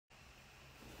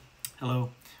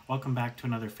Hello, welcome back to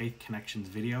another Faith Connections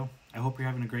video. I hope you're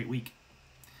having a great week.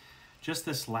 Just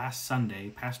this last Sunday,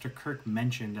 Pastor Kirk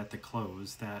mentioned at the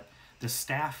close that the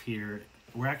staff here,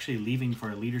 we're actually leaving for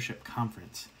a leadership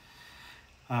conference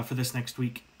for this next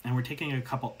week. And we're taking a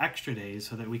couple extra days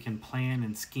so that we can plan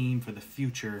and scheme for the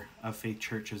future of Faith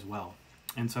Church as well.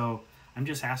 And so I'm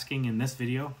just asking in this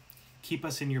video, keep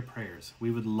us in your prayers. We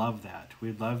would love that.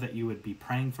 We'd love that you would be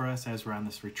praying for us as we're on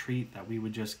this retreat, that we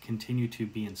would just continue to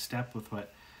be in step with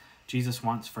what Jesus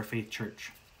wants for Faith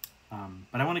Church.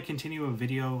 But I want to continue a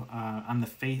video on the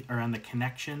faith or on the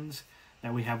connections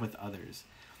that we have with others.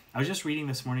 I was just reading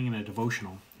this morning in a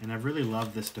devotional, and I've really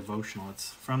loved this devotional. It's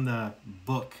from the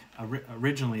book,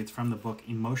 originally it's from the book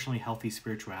Emotionally Healthy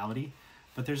Spirituality,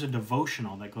 but there's a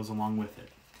devotional that goes along with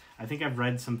it. I think I've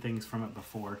read some things from it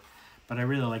before, but I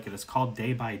really like it. It's called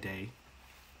Day by Day.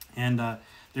 And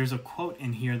there's a quote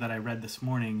in here that I read this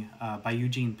morning by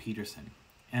Eugene Peterson,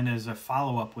 and as a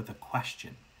follow-up with a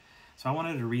question. So I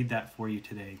wanted to read that for you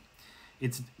today.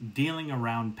 It's dealing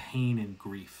around pain and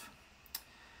grief.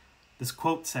 This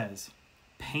quote says,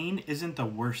 "Pain isn't the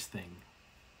worst thing.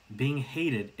 Being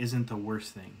hated isn't the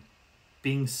worst thing.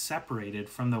 Being separated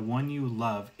from the one you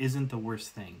love isn't the worst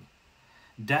thing.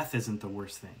 Death isn't the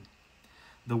worst thing.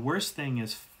 The worst thing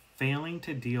is failing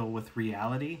to deal with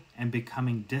reality and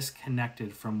becoming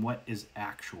disconnected from what is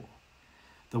actual.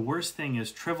 The worst thing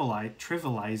is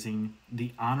trivializing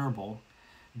the honorable,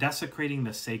 desecrating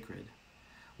the sacred.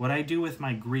 What I do with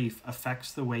my grief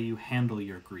affects the way you handle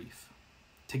your grief.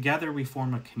 Together we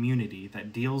form a community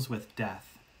that deals with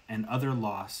death and other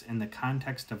loss in the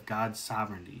context of God's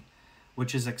sovereignty,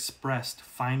 which is expressed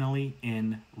finally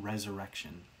in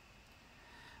resurrection.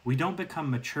 We don't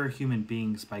become mature human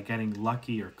beings by getting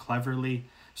lucky or cleverly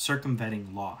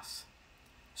circumventing loss.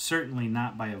 Certainly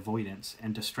not by avoidance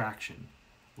and distraction.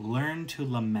 Learn to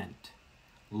lament.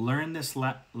 Learn this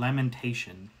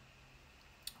lamentation.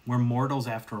 We're mortals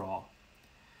after all.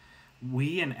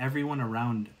 We and everyone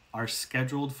around are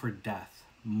scheduled for death,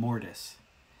 mortis.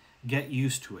 Get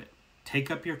used to it.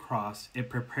 Take up your cross. It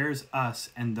prepares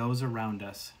us and those around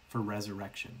us for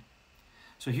resurrection."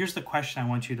 So here's the question I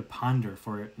want you to ponder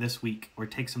for this week or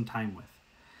take some time with.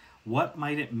 What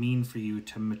might it mean for you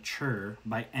to mature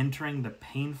by entering the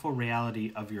painful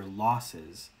reality of your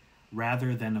losses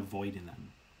rather than avoiding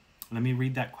them? Let me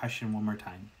read that question one more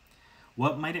time.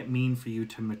 What might it mean for you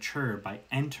to mature by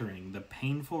entering the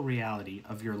painful reality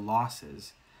of your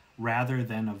losses rather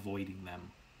than avoiding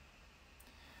them?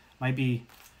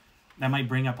 That might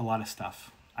bring up a lot of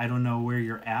stuff. I don't know where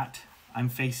you're at. I'm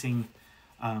facing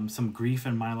some grief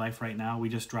in my life right now. We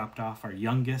just dropped off our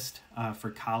youngest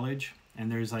for college,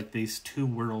 and there's like these two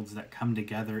worlds that come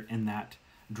together in that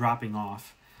dropping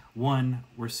off. One,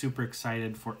 we're super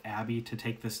excited for Abby to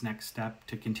take this next step,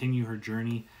 to continue her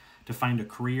journey, to find a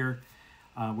career.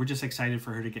 We're just excited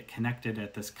for her to get connected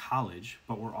at this college,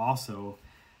 but we're also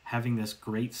having this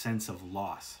great sense of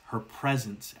loss, her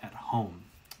presence at home.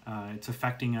 It's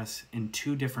affecting us in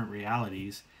two different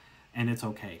realities, and it's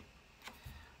okay.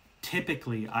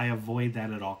 Typically, I avoid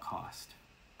that at all cost.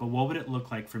 But what would it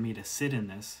look like for me to sit in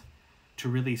this, to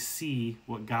really see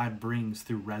what God brings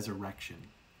through resurrection?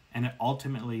 And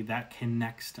ultimately, that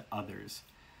connects to others,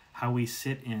 how we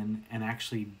sit in and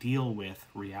actually deal with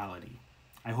reality.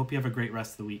 I hope you have a great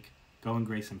rest of the week. Go in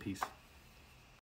grace and peace.